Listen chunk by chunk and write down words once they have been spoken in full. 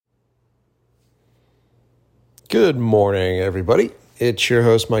Good morning, everybody. It's your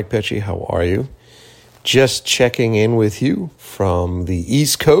host, Mike Pecci. How are you? Just checking in with you from the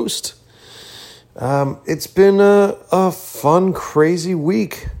East Coast. It's been a fun, crazy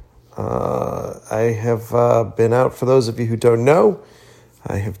week. I have been out, for those of you who don't know,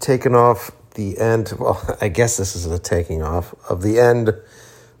 I have taken off the end, well, I guess this is a taking off, of the end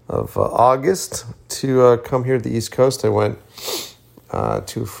of August to come here to the East Coast. I went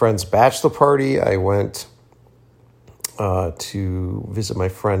to a friend's bachelor party. I went to visit my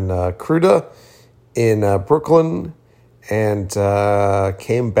friend Kruda in Brooklyn and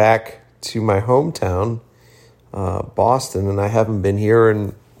came back to my hometown, Boston, and I haven't been here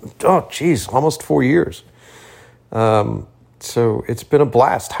in, almost 4 years. So it's been a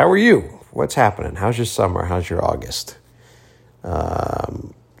blast. How are you? What's happening? How's your summer? How's your August?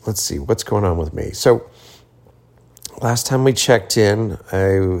 Let's see, what's going on with me? So last time we checked in,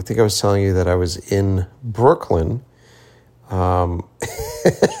 I think I was telling you that I was in Brooklyn.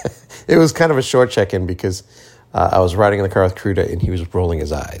 It was kind of a short check-in because I was riding in the car with Kruda and he was rolling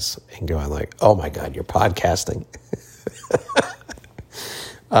his eyes and going like, oh my God, you're podcasting.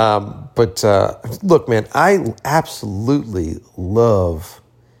 But look, man, I absolutely love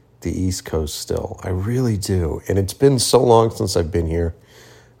the East Coast still. I really do. And it's been so long since I've been here.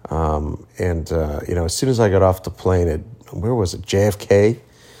 As soon as I got off the plane at, where was it, JFK?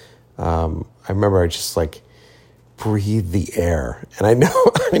 I remember I just like breathed the air. And I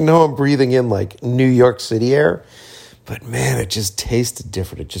know I'm breathing in like New York City air, but man, it just tasted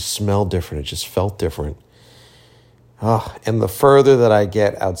different. It just smelled different. It just felt different. Oh, and the further that I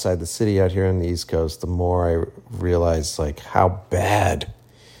get outside the city out here on the East Coast, the more I realize like how bad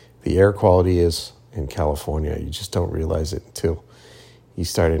the air quality is in California. You just don't realize it until you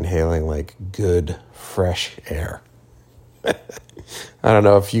start inhaling like good, fresh air. I don't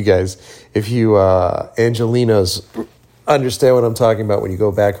know if you Angelinos understand what I'm talking about when you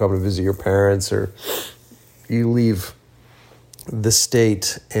go back home to visit your parents or you leave the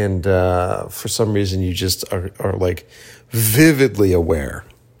state and for some reason you just are like vividly aware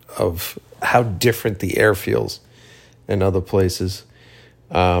of how different the air feels in other places.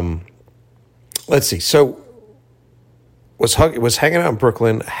 Let's see. So was hanging out in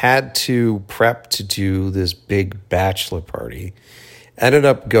Brooklyn, had to prep to do this big bachelor party. Ended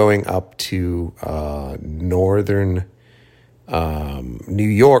up going up to northern New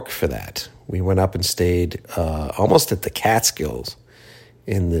York for that. We went up and stayed almost at the Catskills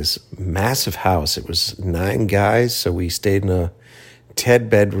in this massive house. It was 9 guys, so we stayed in a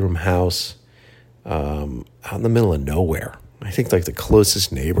 10-bedroom house out in the middle of nowhere. I think like the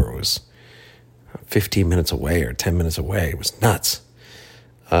closest neighbor was 15 minutes away or 10 minutes away. It was nuts.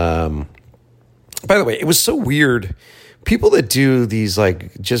 By the way, it was so weird. People that do these,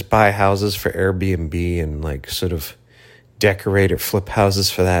 like, just buy houses for Airbnb and, like, sort of decorate or flip houses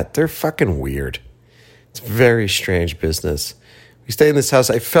for that, they're fucking weird. It's a very strange business. We stayed in this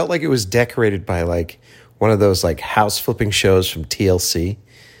house. I felt like it was decorated by, like, one of those, like, house flipping shows from TLC.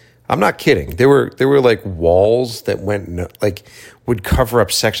 I'm not kidding. There were like walls that would cover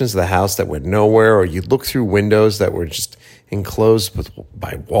up sections of the house that went nowhere, or you'd look through windows that were just enclosed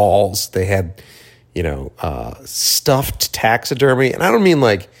by walls. They had, stuffed taxidermy, and I don't mean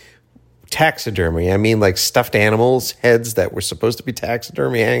like taxidermy. I mean like stuffed animals' heads that were supposed to be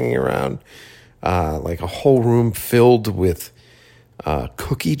taxidermy hanging around, like a whole room filled with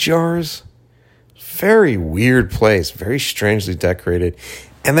cookie jars. Very weird place, very strangely decorated.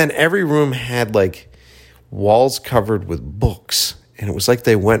 And then every room had like walls covered with books. And it was like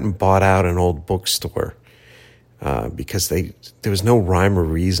they went and bought out an old bookstore because there was no rhyme or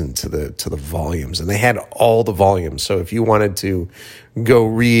reason to the volumes. And they had all the volumes. So if you wanted to go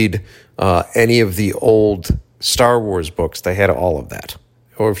read any of the old Star Wars books, they had all of that.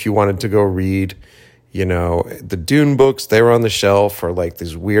 Or if you wanted to go read, the Dune books, they were on the shelf, or like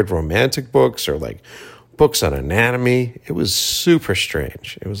these weird romantic books, or like books on anatomy. It was super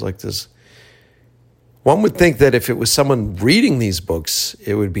strange. It was like this. One would think that if it was someone reading these books,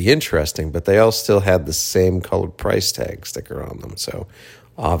 it would be interesting, but they all still had the same colored price tag sticker on them. So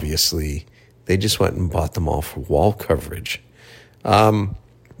obviously they just went and bought them all for wall coverage. Let's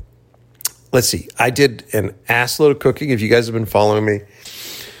see. I did an assload of cooking. If you guys have been following me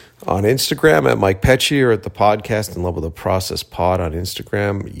on Instagram at Mike Pecci, or at the podcast In Love with the Process Pod on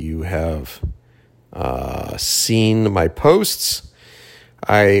Instagram, you have seen my posts.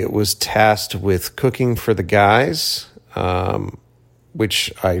 I was tasked with cooking for the guys,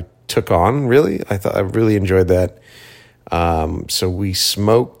 which I took on, really. I really enjoyed that. So we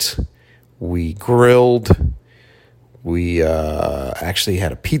smoked, we grilled, we actually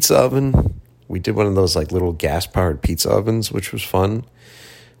had a pizza oven, We did one of those like little gas-powered pizza ovens, which was fun.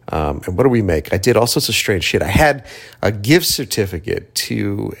 And what do we make? I did all sorts of strange shit. I had a gift certificate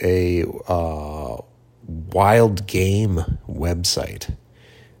to a wild game website.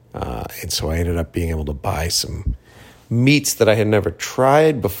 And so I ended up being able to buy some meats that I had never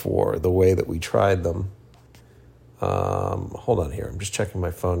tried before, the way that we tried them. Hold on here. I'm just checking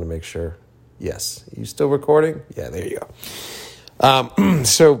my phone to make sure. Yes. Are you still recording? Yeah, there you go.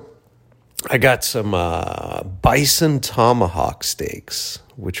 So I got some bison tomahawk steaks,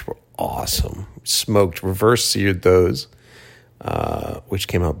 which were awesome. Smoked, reverse seared those, which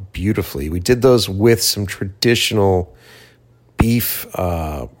came out beautifully. We did those with some traditional beef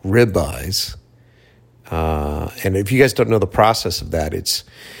ribeyes. And if you guys don't know the process of that, it's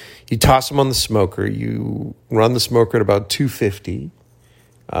you toss them on the smoker. You run the smoker at about 250.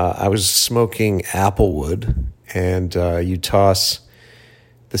 I was smoking applewood, and you toss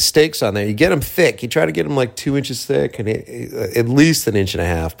the steaks on there. You get them thick. You try to get them like 2 inches thick, and at least 1.5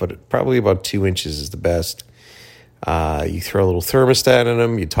 inches, but probably about 2 inches is the best. You throw a little thermostat in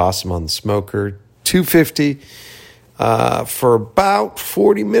them. You toss them on the smoker, 250, for about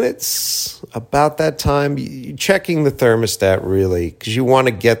 40 minutes. About that time, you're checking the thermostat really, because you want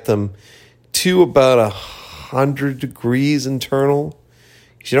to get them to about 100 degrees internal.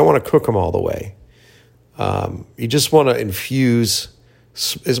 You don't want to cook them all the way. You just want to infuse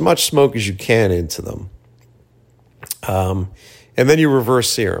as much smoke as you can into them. And then you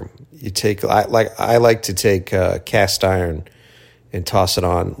reverse sear them. You take, I like to take cast iron and toss it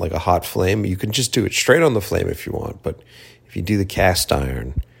on like a hot flame. You can just do it straight on the flame if you want, but if you do the cast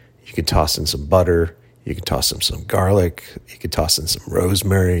iron, you can toss in some butter, you can toss in some garlic, you can toss in some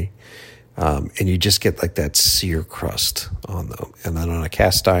rosemary, and you just get like that sear crust on them. And then on a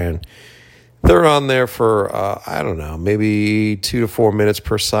cast iron, they're on there for, I don't know, maybe 2 to 4 minutes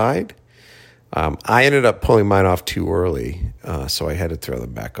per side. I ended up pulling mine off too early, so I had to throw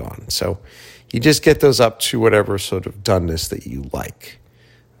them back on. So you just get those up to whatever sort of doneness that you like.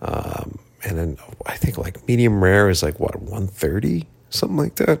 And then I think like medium rare is like, what, 130? Something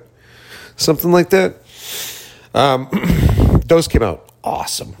like that. Those came out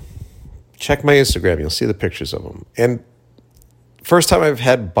awesome. Check my Instagram. You'll see the pictures of them. And first time I've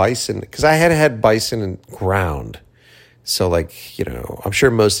had bison, because I had bison and ground. So like, you know, I'm sure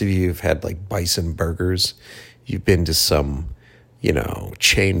most of you have had like bison burgers. You've been to some, you know,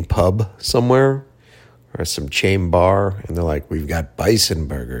 chain pub somewhere or some chain bar, and they're like, we've got bison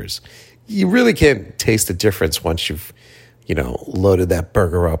burgers. You really can't taste the difference once you've, you know, loaded that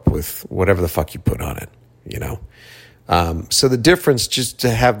burger up with whatever the fuck you put on it, you know. So the difference, just to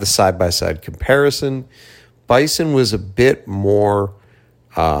have the side-by-side comparison, bison was a bit more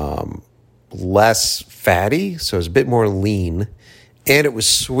less fatty, so it was a bit more lean, and it was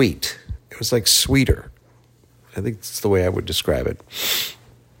sweet. It was like sweeter. I think that's the way I would describe it.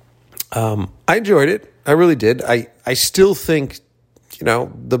 I enjoyed it. I really did. I still think, you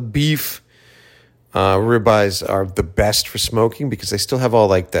know, the beef ribeyes are the best for smoking because they still have all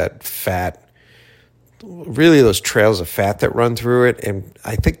like that fat, really those trails of fat that run through it. And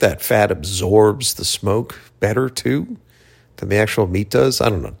I think that fat absorbs the smoke better too than the actual meat does. I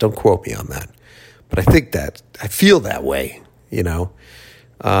don't know. Don't quote me on that. But I think that, I feel that way, you know.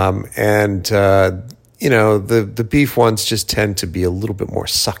 You know, the beef ones just tend to be a little bit more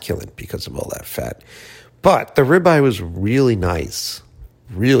succulent because of all that fat. But the ribeye was really nice.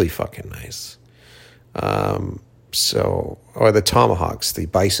 Really fucking nice. Or the tomahawks, the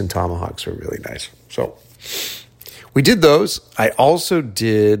bison tomahawks were really nice. So we did those. I also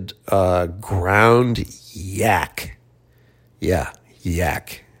did ground yak. Yeah,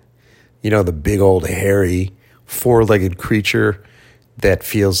 yak. You know, the big old hairy four-legged creature that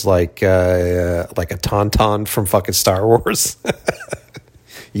feels like a tauntaun from fucking Star Wars.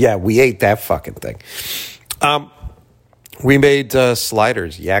 Yeah, we ate that fucking thing. We made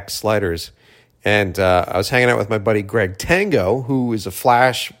sliders, yak sliders. And I was hanging out with my buddy Greg Tango, who is a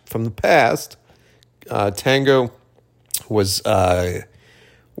Flash from the past. Tango was a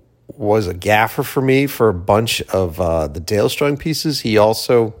gaffer for me for a bunch of the Dale Strung pieces. He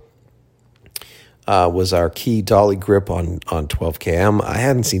also was our key dolly grip on 12KM. I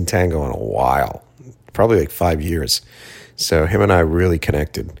hadn't seen Tango in a while, probably like 5 years. So him and I really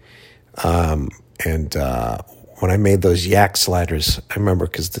connected. When I made those yak sliders, I remember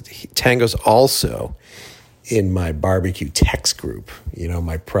because Tango's also in my barbecue text group, you know,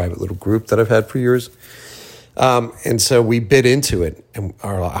 my private little group that I've had for years. And so we bit into it and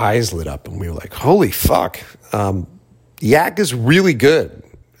our eyes lit up and we were like, holy fuck. Yak is really good.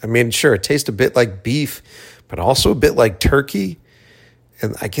 I mean, sure, it tastes a bit like beef, but also a bit like turkey.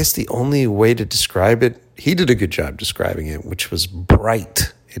 And I guess the only way to describe it, he did a good job describing it, which was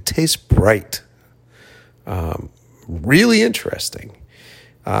bright. It tastes bright. Really interesting.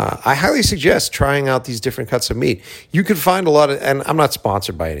 I highly suggest trying out these different cuts of meat. You can find a lot of, and I'm not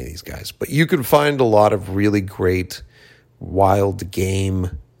sponsored by any of these guys, but you can find a lot of really great wild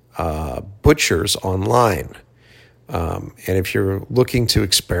game butchers online. And if you're looking to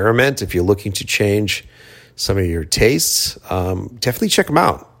experiment, if you're looking to change some of your tastes, definitely check them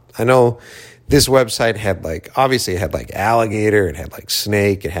out. I know this website had obviously it had alligator, it had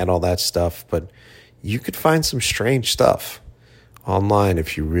snake, it had all that stuff, but you could find some strange stuff online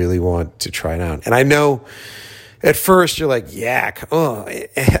if you really want to try it out. And I know at first you're like, yak. Oh,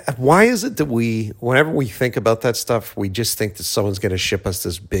 why is it that whenever we think about that stuff, we just think that someone's going to ship us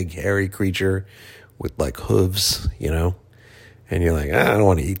this big hairy creature with hooves, And you're like, I don't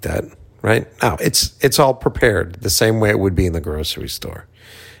want to eat that, right? No, it's all prepared the same way it would be in the grocery store.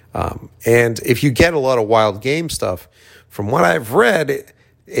 And if you get a lot of wild game stuff, from what I've read,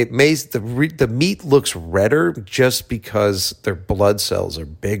 it makes the meat looks redder just because their blood cells are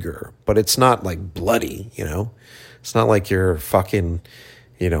bigger, but it's not bloody, It's not like you're fucking,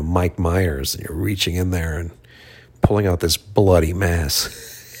 Mike Myers and you're reaching in there and pulling out this bloody mass.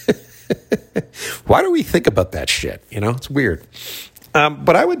 Why do we think about that shit? It's weird.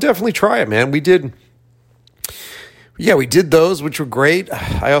 But I would definitely try it, man. We did those, which were great.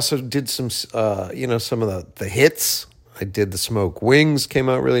 I also did some, some of the hits. I did the smoked wings, came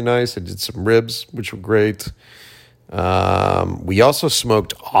out really nice. I did some ribs, which were great. We also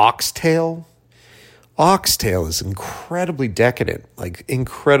smoked oxtail. Oxtail is incredibly decadent,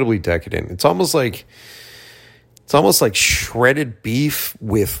 incredibly decadent. It's almost like shredded beef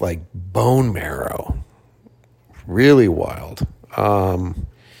with bone marrow. Really wild. And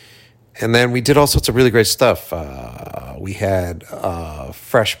then we did all sorts of really great stuff. We had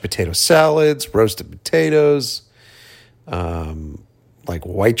fresh potato salads, roasted potatoes,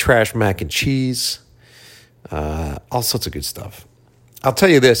 white trash mac and cheese, all sorts of good stuff. I'll tell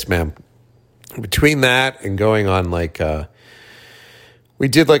you this, man. Between that and going on we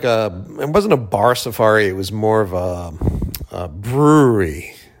did it wasn't a bar safari, it was more of a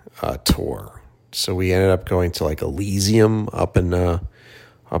brewery tour. So we ended up going to Elysium up in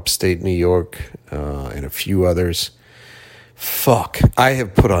upstate New York, and a few others. Fuck, I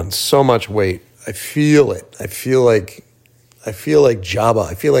have put on so much weight. I feel it. I feel like Jabba.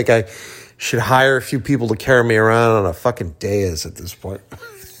 I feel like I should hire a few people to carry me around on a fucking dais at this point.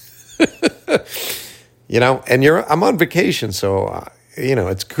 And I'm on vacation, so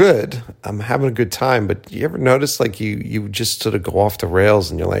it's good. I'm having a good time, but you ever notice you just sort of go off the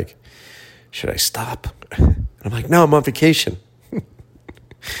rails and you're like, should I stop? And I'm like, no, I'm on vacation. I'm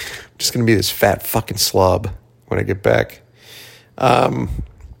just going to be this fat fucking slob when I get back.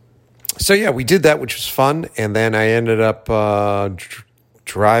 So yeah, we did that, which was fun. And then I ended up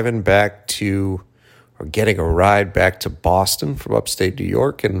driving back getting a ride back to Boston from upstate New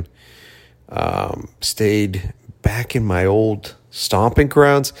York, and stayed back in my old stomping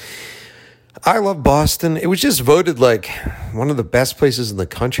grounds. I love Boston. It was just voted one of the best places in the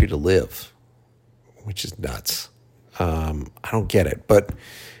country to live, which is nuts. I don't get it, but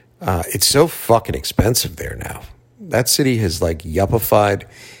it's so fucking expensive there now. That city has yuppified,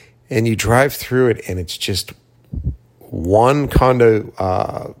 and you drive through it, and it's just one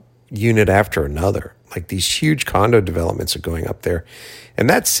condo unit after another. These huge condo developments are going up there, and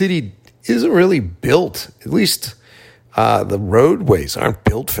that city isn't really built. At least the roadways aren't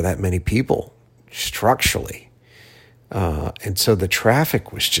built for that many people structurally, and so the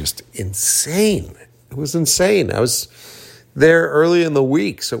traffic was just insane. It was insane. I was there early in the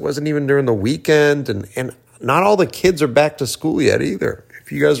week, so it wasn't even during the weekend, and not all the kids are back to school yet either.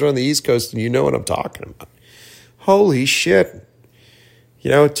 If you guys are on the East Coast, and you know what I'm talking about. Holy shit.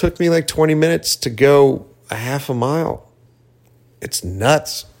 It took me 20 minutes to go a half a mile. It's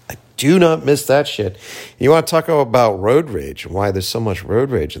nuts. I do not miss that shit. You want to talk about road rage and why there's so much road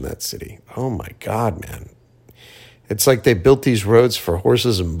rage in that city. Oh my God, man. It's like they built these roads for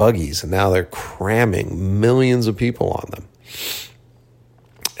horses and buggies, and now they're cramming millions of people on them.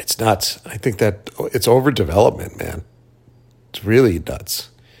 It's nuts. I think that it's overdevelopment, man. It's really nuts.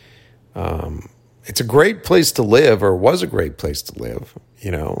 It's a great place to live, or was a great place to live.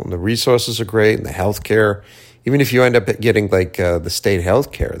 And the resources are great, and the healthcare. Even if you end up getting the state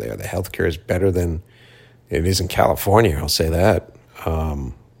healthcare there, the healthcare is better than it is in California. I'll say that.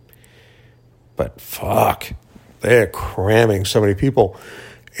 But fuck, they're cramming so many people,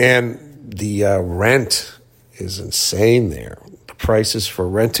 and the rent is insane there. The prices for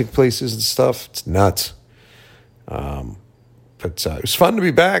renting places and stuff, it's nuts. But it was fun to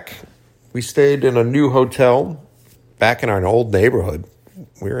be back. We stayed in a new hotel back in our old neighborhood.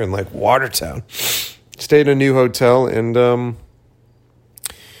 We were in like Watertown. Stayed in a new hotel and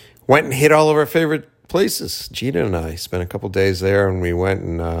went and hit all of our favorite places. Gina and I spent a couple days there, and we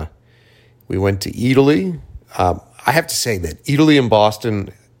went to Italy. I have to say that Italy and Boston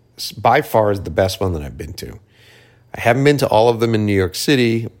by far is the best one that I've been to. I haven't been to all of them in New York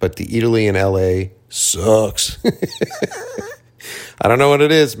City, but the Italy in LA sucks. I don't know what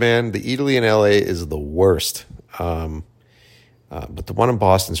it is, man. The Italy in LA is the worst. But the one in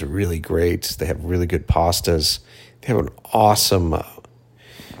Boston is really great. They have really good pastas. They have an awesome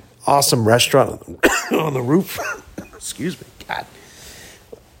restaurant on the roof. Excuse me. God.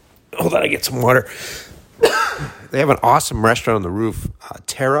 Hold on, I get some water. They have an awesome restaurant on the roof.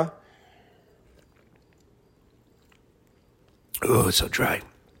 Terra. Oh, it's so dry.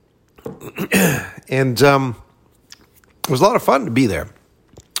 And it was a lot of fun to be there.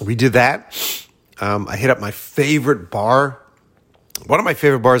 We did that. I hit up my favorite bar. One of my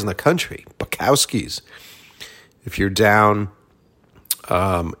favorite bars in the country, Bukowski's. If you're down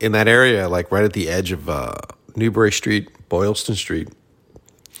in that area, like right at the edge of Newbury Street, Boylston Street,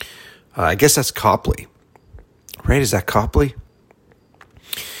 I guess that's Copley. Right? Is that Copley?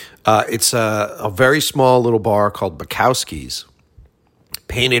 It's a very small little bar called Bukowski's,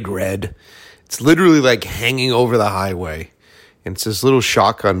 painted red. It's literally like hanging over the highway. And it's this little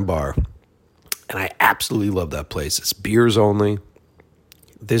shotgun bar. And I absolutely love that place. It's beers only.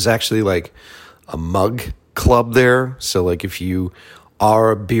 There's actually like a mug club there. So like if you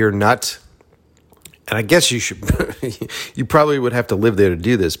are a beer nut, and I guess you should, you probably would have to live there to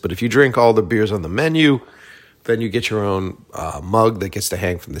do this. But if you drink all the beers on the menu, then you get your own mug that gets to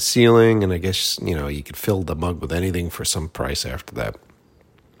hang from the ceiling. And I guess, you could fill the mug with anything for some price after that.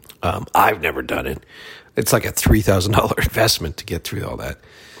 I've never done it. It's like a $3,000 investment to get through all that.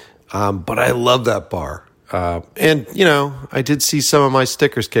 But I love that bar. And, I did see some of my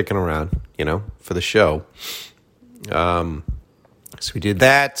stickers kicking around, for the show. So we did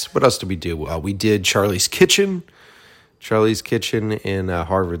that. What else did we do? We did Charlie's Kitchen. Charlie's Kitchen in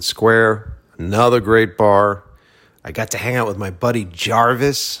Harvard Square. Another great bar. I got to hang out with my buddy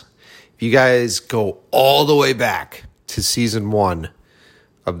Jarvis. If you guys go all the way back to season 1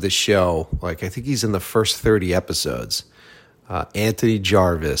 of the show, like I think he's in the first 30 episodes. Anthony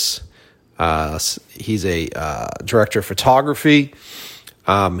Jarvis. He's a director of photography.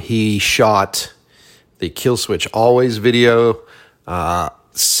 He shot the Kill Switch Always video.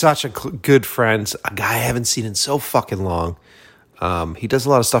 Such a good friend. A guy I haven't seen in so fucking long. He does a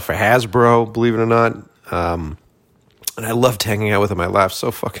lot of stuff for Hasbro, believe it or not. And I loved hanging out with him. I laughed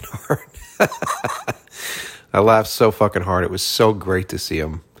so fucking hard. It was so great to see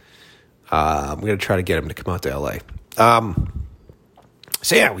him. I'm going to try to get him to come out to LA.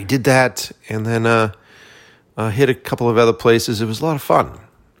 So yeah, we did that, and then hit a couple of other places. It was a lot of fun.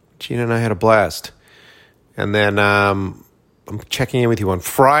 Gina and I had a blast. And then I'm checking in with you on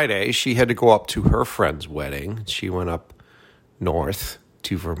Friday. She had to go up to her friend's wedding. She went up north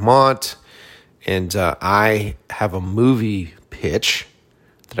to Vermont, and I have a movie pitch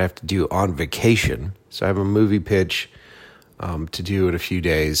that I have to do on vacation. So I have a movie pitch to do in a few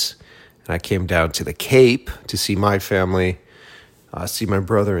days. And I came down to the Cape to see my family, see my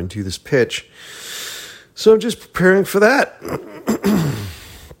brother, and do this pitch. So I'm just preparing for that.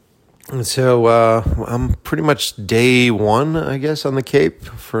 And so I'm pretty much day 1, I guess, on the Cape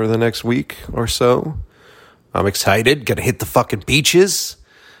for the next week or so. I'm excited. Gonna hit the fucking beaches.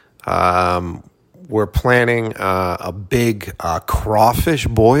 We're planning a big crawfish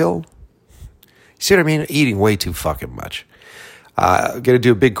boil. You see what I mean? Eating way too fucking much. Going to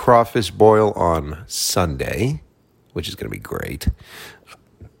do a big crawfish boil on Sunday, which is going to be great.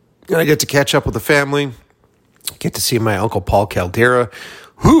 I get to catch up with the family. Get to see my Uncle Paul Caldera,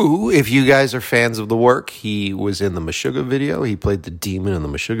 who, if you guys are fans of the work, he was in the Meshuggah video. He played the demon in the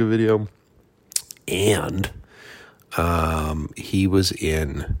Meshuggah video. And he was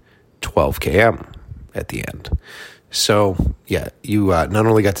in 12KM at the end. So, yeah, you not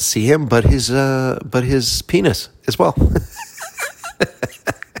only got to see him, but his penis as well.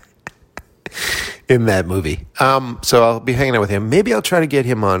 In that movie. So I'll be hanging out with him. Maybe I'll try to get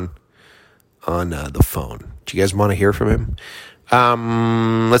him on the phone. Do you guys want to hear from him?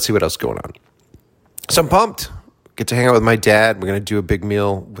 Let's see what else is going on. So I'm pumped. Get to hang out with my dad. We're going to do a big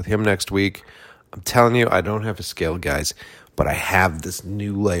meal with him next week. I'm telling you, I don't have a scale, guys, but I have this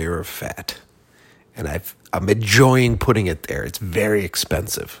new layer of fat. And I'm enjoying putting it there. It's very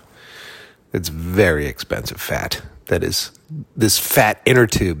expensive. It's very expensive fat. That is this fat inner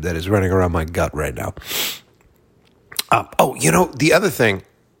tube that is running around my gut right now. The other thing,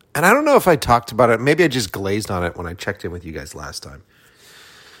 and I don't know if I talked about it. Maybe I just glazed on it when I checked in with you guys last time.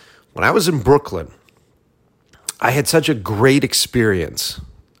 When I was in Brooklyn, I had such a great experience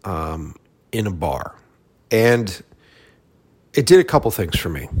in a bar. And it did a couple things for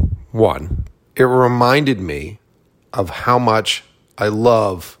me. One, it reminded me of how much I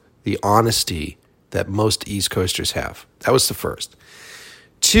love the honesty that most East Coasters have. That was the first.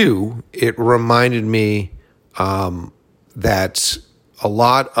 Two, it reminded me that a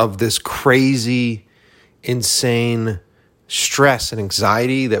lot of this crazy, insane stress and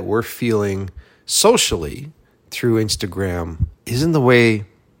anxiety that we're feeling socially through Instagram isn't the way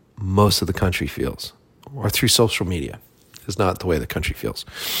most of the country feels, or through social media is not the way the country feels.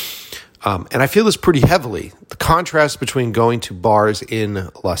 And I feel this pretty heavily. The contrast between going to bars in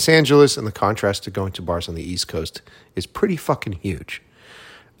Los Angeles and the contrast to going to bars on the East Coast is pretty fucking huge.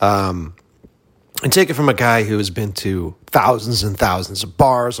 And take it from a guy who has been to thousands and thousands of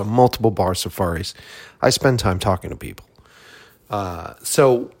bars on multiple bar safaris. I spend time talking to people.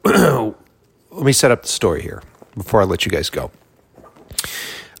 So let me set up the story here before I let you guys go.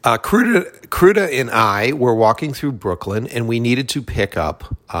 Kruda and I were walking through Brooklyn, and we needed to pick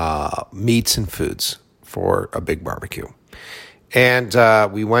up meats and foods for a big barbecue.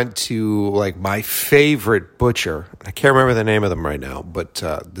 And we went to like my favorite butcher. I can't remember the name of them right now, but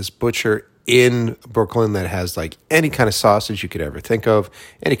this butcher in Brooklyn that has like any kind of sausage you could ever think of,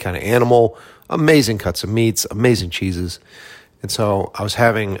 any kind of animal, amazing cuts of meats, amazing cheeses. And so I was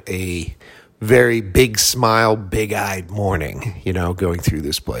having a very big smile, big-eyed morning, going through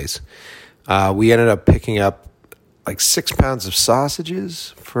this place. We ended up picking up like 6 pounds of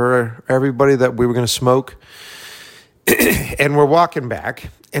sausages for everybody that we were going to smoke. And we're walking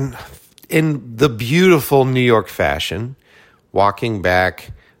back, and in the beautiful New York fashion, walking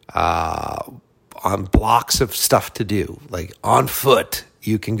back on blocks of stuff to do, like on foot.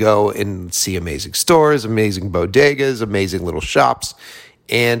 You can go and see amazing stores, amazing bodegas, amazing little shops.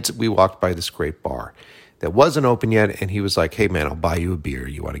 And we walked by this great bar that wasn't open yet. And he was like, hey, man, I'll buy you a beer.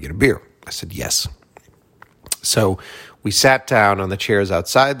 You want to get a beer? I said, yes. So we sat down on the chairs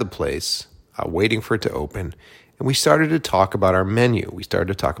outside the place, waiting for it to open. And we started to talk about our menu. We started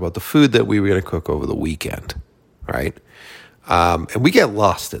to talk about the food that we were going to cook over the weekend, right? And we get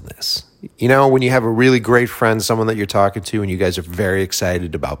lost in this. When you have a really great friend, someone that you're talking to, and you guys are very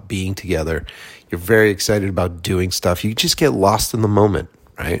excited about being together, you're very excited about doing stuff, you just get lost in the moment,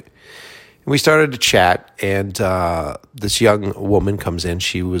 right? And we started to chat, and this young woman comes in.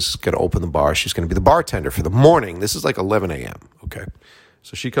 She was going to open the bar. She's going to be the bartender for the morning. This is like 11 a.m., okay?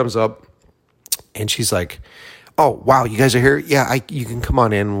 So she comes up, and she's like, oh, wow, you guys are here? Yeah, you can come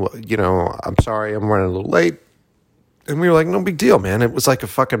on in. I'm sorry, I'm running a little late. And we were like, no big deal, man. It was like a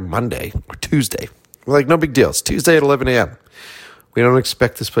fucking Monday or Tuesday. We're like, no big deal. It's Tuesday at 11 a.m. We don't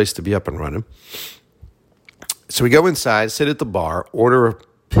expect this place to be up and running. So we go inside, sit at the bar, order a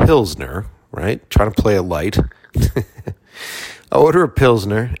Pilsner, right? Trying to play it light. I order a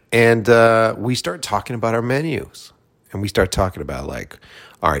Pilsner, and we start talking about our menus. And we start talking about like,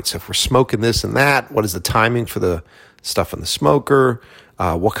 all right, so if we're smoking this and that, what is the timing for the stuff in the smoker?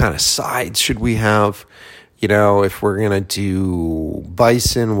 What kind of sides should we have? If we're going to do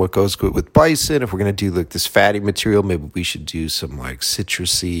bison, what goes good with bison? If we're going to do like this fatty material, maybe we should do some like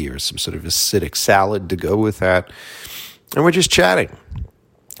citrusy or some sort of acidic salad to go with that. And we're just chatting.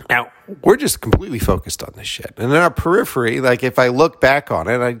 Now, we're just completely focused on this shit. And in our periphery, like if I look back on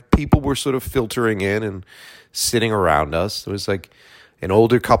it, people were sort of filtering in and sitting around us. There was like an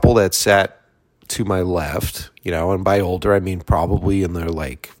older couple that sat to my left, and by older, I mean probably in their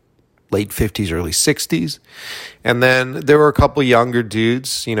like late 50s, early 60s. And then there were a couple younger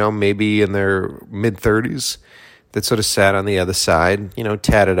dudes, maybe in their mid-30s that sort of sat on the other side,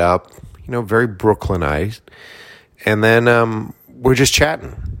 tatted up, very Brooklynized. And then we're just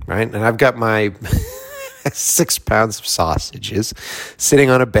chatting, right? And I've got my 6 pounds of sausages sitting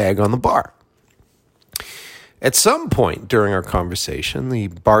on a bag on the bar. At some point during our conversation, the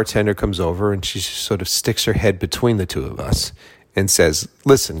bartender comes over and she sort of sticks her head between the two of us and says,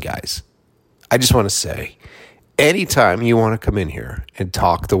 listen, guys, I just want to say, anytime you want to come in here and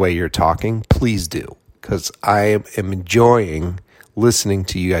talk the way you're talking, please do, because I am enjoying listening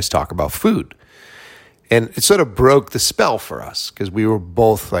to you guys talk about food. And it sort of broke the spell for us because we were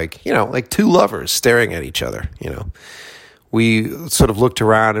both like, like two lovers staring at each other, We sort of looked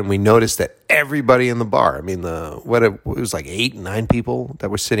around and we noticed that everybody in the bar, it was like 8, 9 people that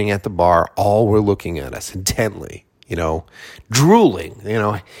were sitting at the bar, all were looking at us intently. Drooling,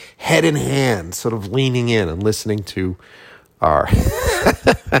 head in hand, sort of leaning in and listening to our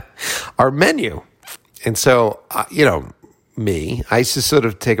our menu. And so, me, I used to sort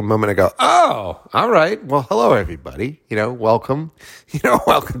of take a moment and go, oh, all right. Well, hello, everybody. Welcome.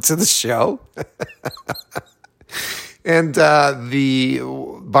 Welcome to the show. And the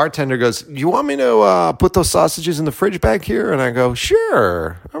bartender goes, you want me to put those sausages in the fridge back here? And I go,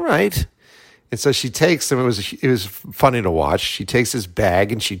 sure. All right. And so she takes them. It was funny to watch. She takes this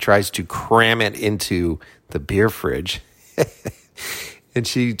bag and she tries to cram it into the beer fridge. And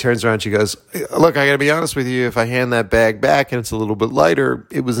she turns around and she goes, look, I got to be honest with you. If I hand that bag back and it's a little bit lighter,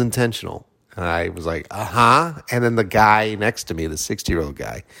 it was intentional. And I was like, uh-huh. And then the guy next to me, the 60-year-old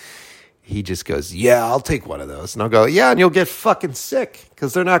guy, he just goes, yeah, I'll take one of those. And I'll go, yeah, and you'll get fucking sick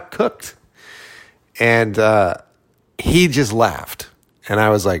because they're not cooked. And he just laughed. And I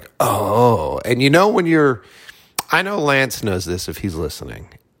was like, oh. And I know Lance knows this if he's listening.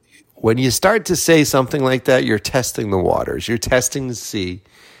 When you start to say something like that, you're testing the waters. You're testing to see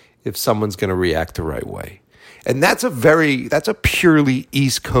if someone's going to react the right way. And that's a purely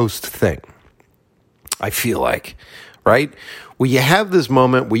East Coast thing, I feel like, right? Where you have this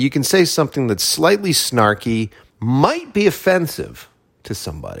moment where you can say something that's slightly snarky, might be offensive to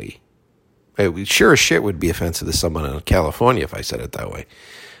somebody. Sure as shit would be offensive to someone in California if I said it that way.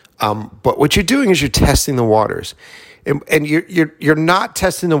 But what you're doing is you're testing the waters. And you're not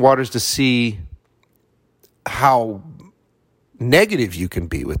testing the waters to see how negative you can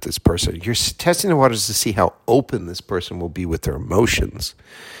be with this person. You're testing the waters to see how open this person will be with their emotions.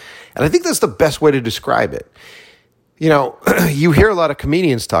 And I think that's the best way to describe it. You hear a lot of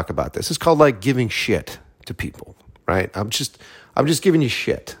comedians talk about this. It's called like giving shit to people, right? I'm just giving you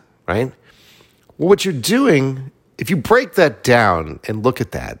shit, right? Well, what you're doing, if you break that down and look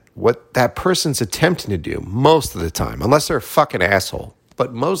at that, what that person's attempting to do most of the time, unless they're a fucking asshole,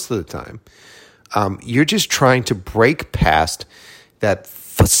 but most of the time, you're just trying to break past that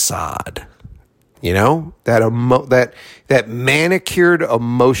facade, that manicured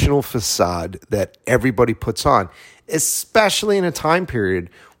emotional facade that everybody puts on, especially in a time period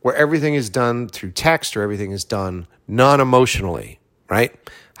where everything is done through text or everything is done non-emotionally, right?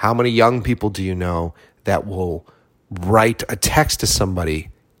 How many young people do you know that will write a text to somebody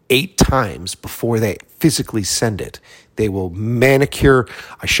 8 times before they physically send it? They will manicure.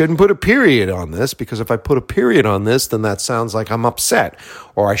 I shouldn't put a period on this because if I put a period on this, then that sounds like I'm upset.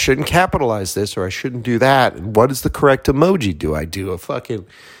 Or I shouldn't capitalize this, or I shouldn't do that. And what is the correct emoji? Do I do a fucking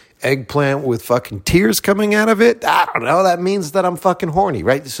eggplant with fucking tears coming out of it? I don't know. That means that I'm fucking horny,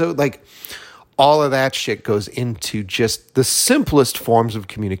 right? So like all of that shit goes into just the simplest forms of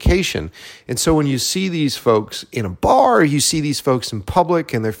communication. And so when you see these folks in a bar, you see these folks in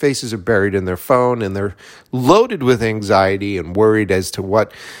public and their faces are buried in their phone and they're loaded with anxiety and worried as to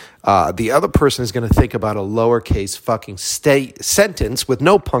what the other person is going to think about a lowercase fucking sentence with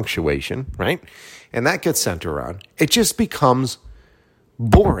no punctuation, right? And that gets sent around. It just becomes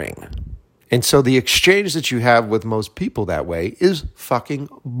boring. And so the exchange that you have with most people that way is fucking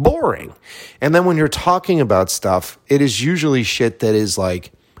boring. And then when you're talking about stuff, it is usually shit that is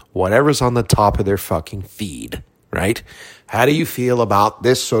like whatever's on the top of their fucking feed, right? How do you feel about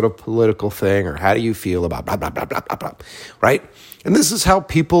this sort of political thing? Or how do you feel about blah, blah, blah, blah, blah, blah, right? And this is how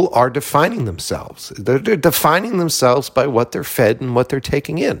people are defining themselves. They're defining themselves by what they're fed and what they're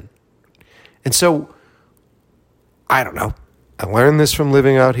taking in. And so, I don't know. I learned this from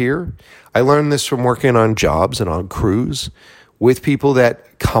living out here. I learned this from working on jobs and on crews with people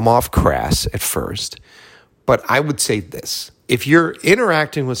that come off crass at first. But I would say this. If you're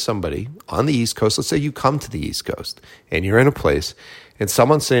interacting with somebody on the East Coast, let's say you come to the East Coast and you're in a place and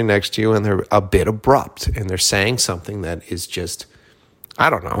someone's sitting next to you and they're a bit abrupt and they're saying something that is just, I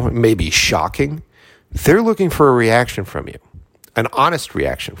don't know, maybe shocking. They're looking for a reaction from you, an honest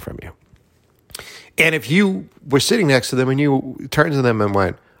reaction from you. And if you were sitting next to them and you turned to them and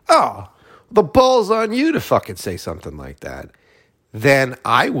went, oh, the ball's on you to fucking say something like that, then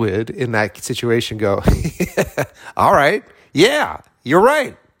I would, in that situation, go, all right, yeah, you're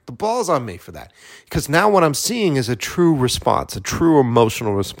right. The ball's on me for that. Because now what I'm seeing is a true response, a true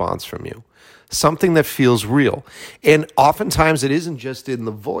emotional response from you, something that feels real. And oftentimes it isn't just in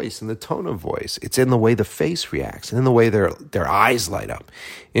the voice and the tone of voice. It's in the way the face reacts, and in the way their eyes light up,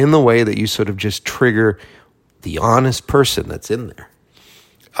 in the way that you sort of just trigger the honest person that's in there.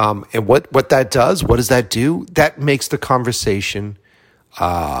 And what that does, what does that do? That makes the conversation,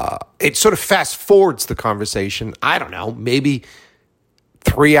 it sort of fast forwards the conversation, I don't know, maybe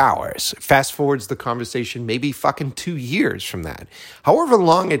 3 hours. Fast forwards the conversation maybe fucking 2 years from that. However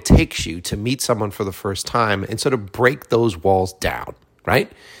long it takes you to meet someone for the first time and sort of break those walls down,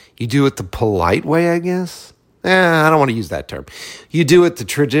 right? You do it the polite way, I guess. I don't want to use that term. You do it the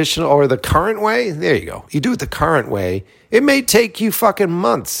traditional or the current way. There you go. You do it the current way. It may take you fucking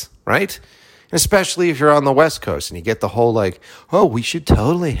months, right? Especially if you're on the West Coast and you get the whole like, oh, we should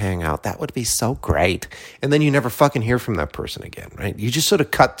totally hang out. That would be so great. And then you never fucking hear from that person again, right? You just sort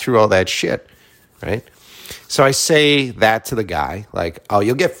of cut through all that shit, right? So I say that to the guy, like, oh,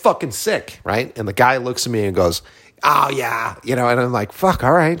 you'll get fucking sick, right? And the guy looks at me and goes, oh, yeah. And I'm like, fuck,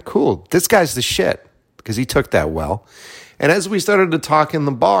 all right, cool. This guy's the shit because he took that well. And as we started to talk in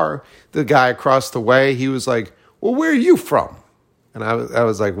the bar, the guy across the way, he was like, well, where are you from? And I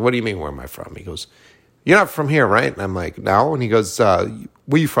was like, what do you mean, where am I from? He goes, you're not from here, right? And I'm like, no. And he goes, where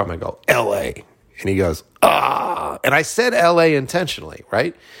are you from? I go, L.A. And he goes, ah. And I said L.A. intentionally,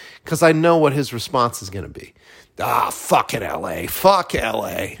 right? Because I know what his response is going to be. Fucking L.A. Fuck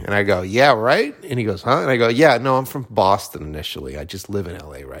L.A. And I go, yeah, right? And he goes, huh? And I go, yeah, no, I'm from Boston initially. I just live in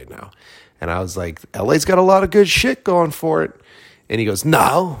L.A. right now. And I was like, L.A.'s got a lot of good shit going for it. And he goes,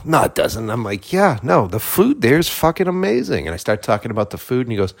 no, it doesn't. I'm like, yeah, no, the food there is fucking amazing. And I start talking about the food,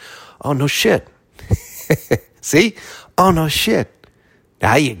 and he goes, oh, no shit. See? Oh, no shit.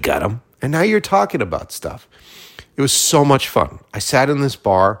 Now you got him. And now you're talking about stuff. It was so much fun. I sat in this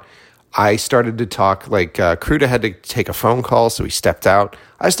bar. I started to talk, like Kruta had to take a phone call, so he stepped out.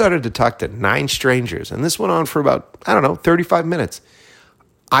 I started to talk to 9 strangers, and this went on for about, 35 minutes.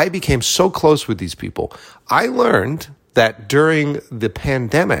 I became so close with these people. I learned that during the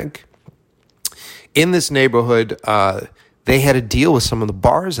pandemic, in this neighborhood, they had to deal with some of the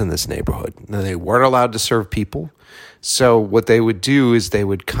bars in this neighborhood. Now, they weren't allowed to serve people. So what they would do is they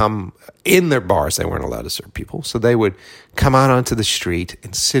would come in their bars. They weren't allowed to serve people. So they would come out onto the street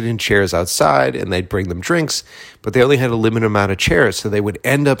and sit in chairs outside, and they'd bring them drinks, but they only had a limited amount of chairs. So they would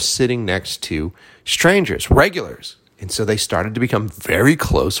end up sitting next to strangers, regulars. And so they started to become very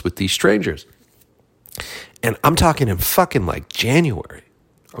close with these strangers. And I'm talking in fucking like January,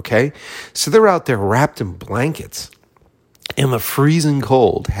 okay? So they're out there wrapped in blankets in the freezing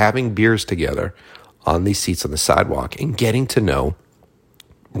cold, having beers together on these seats on the sidewalk and getting to know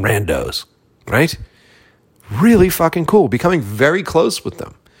randos, right? Really fucking cool, becoming very close with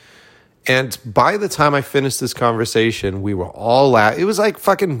them. And by the time I finished this conversation, we were all it was like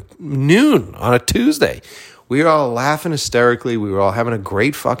fucking noon on a Tuesday. We were all laughing hysterically. We were all having a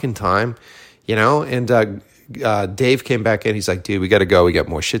great fucking time, and Dave came back in. He's like, dude, we got to go. We got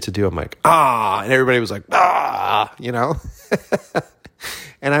more shit to do. I'm like, and everybody was like,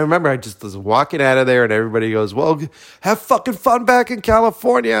 And I remember I just was walking out of there, and everybody goes, well, have fucking fun back in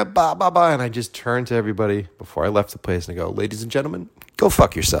California, blah, blah, blah. And I just turned to everybody before I left the place and I go, ladies and gentlemen, go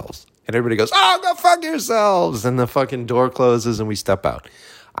fuck yourselves. And everybody goes, go fuck yourselves. And the fucking door closes and we step out.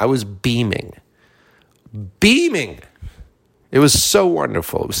 I was beaming. It was so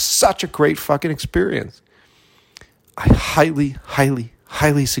wonderful. It was such a great fucking experience. I highly, highly,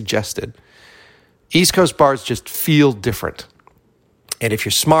 highly suggest it. East Coast bars just feel different. And if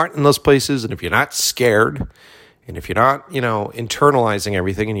you're smart in those places, and if you're not scared, and if you're not, internalizing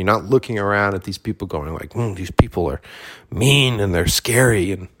everything, and you're not looking around at these people going like, these people are mean and they're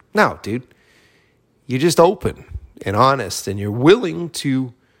scary. And no, dude, you're just open and honest, and you're willing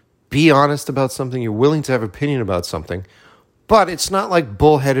to be honest about something. You're willing to have opinion about something, but it's not like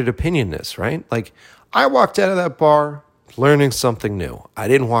bullheaded opinionness, right? Like, I walked out of that bar learning something new. I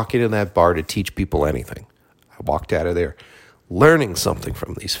didn't walk into that bar to teach people anything. I walked out of there learning something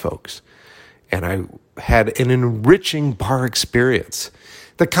from these folks. And I had an enriching bar experience.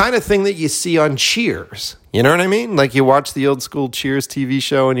 The kind of thing that you see on Cheers. You know what I mean? Like, you watch the old school Cheers TV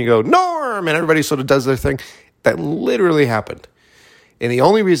show and you go, Norm! And everybody sort of does their thing. That literally happened. And the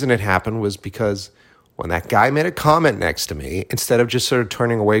only reason it happened was because when that guy made a comment next to me, instead of just sort of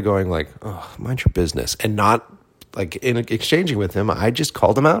turning away going like, oh, mind your business, and not like in exchanging with him, I just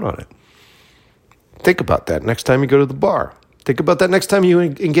called him out on it. Think about that next time you go to the bar. Think about that next time you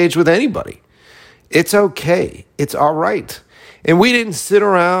engage with anybody. It's okay. It's all right. And we didn't sit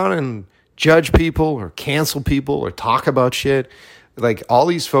around and judge people or cancel people or talk about shit. Like, all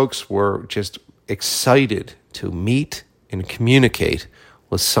these folks were just excited to meet and communicate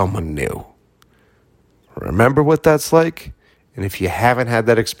with someone new. Remember what that's like? And if you haven't had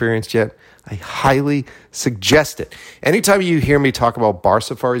that experience yet, I highly suggest it. Anytime you hear me talk about bar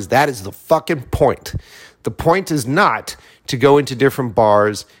safaris, that is the fucking point. The point is not to go into different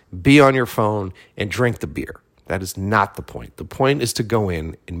bars, be on your phone, and drink the beer. That is not the point. The point is to go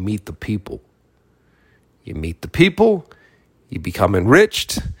in and meet the people. You meet the people, you become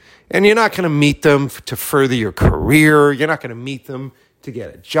enriched, and you're not going to meet them to further your career. You're not going to meet them to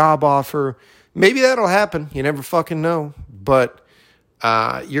get a job offer. Maybe that'll happen. You never fucking know. But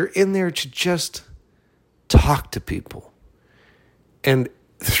you're in there to just talk to people. And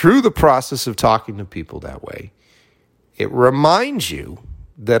through the process of talking to people that way, it reminds you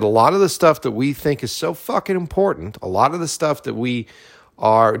that a lot of the stuff that we think is so fucking important, a lot of the stuff that we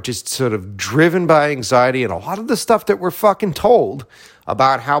are just sort of driven by anxiety, and a lot of the stuff that we're fucking told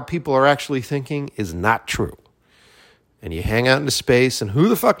about how people are actually thinking is not true. And you hang out into space, and who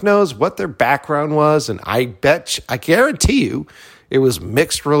the fuck knows what their background was, and I guarantee you it was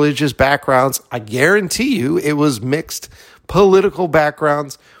mixed religious backgrounds. I guarantee you it was mixed political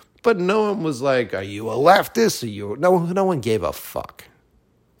backgrounds, but no one was like, are you a leftist? No one gave a fuck.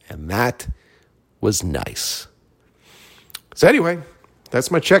 And that was nice. So anyway,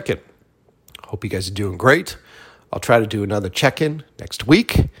 that's my check-in. Hope you guys are doing great. I'll try to do another check-in next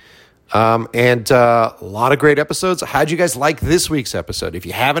week. And a lot of great episodes. How'd you guys like this week's episode? If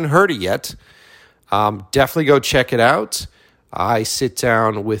you haven't heard it yet, definitely go check it out. I sit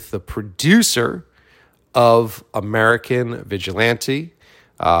down with the producer of American Vigilante.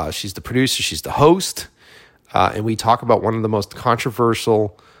 She's the producer. She's the host. And we talk about one of the most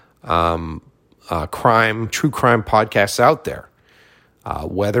controversial true crime podcasts out there.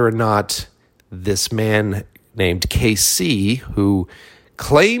 Whether or not this man named KC, who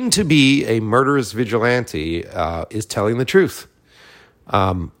claimed to be a murderous vigilante, is telling the truth.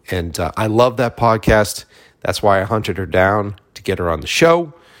 And I love that podcast. That's why I hunted her down to get her on the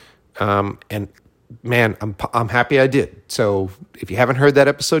show. And man, I'm happy I did. So if you haven't heard that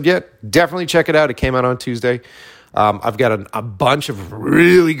episode yet, definitely check it out. It came out on Tuesday. I've got a bunch of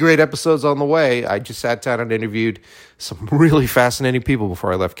really great episodes on the way. I just sat down and interviewed some really fascinating people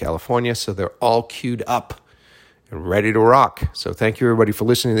before I left California, so they're all queued up and ready to rock. So thank you, everybody, for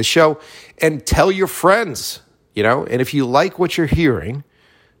listening to the show. And tell your friends, and if you like what you're hearing,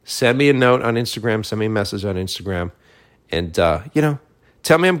 send me a note on Instagram, send me a message on Instagram, and,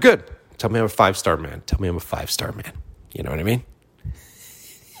 tell me I'm good. Tell me I'm a 5-star man. Tell me I'm a 5-star man. You know what I mean?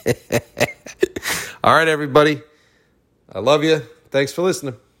 All right, everybody. I love you. Thanks for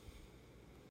listening.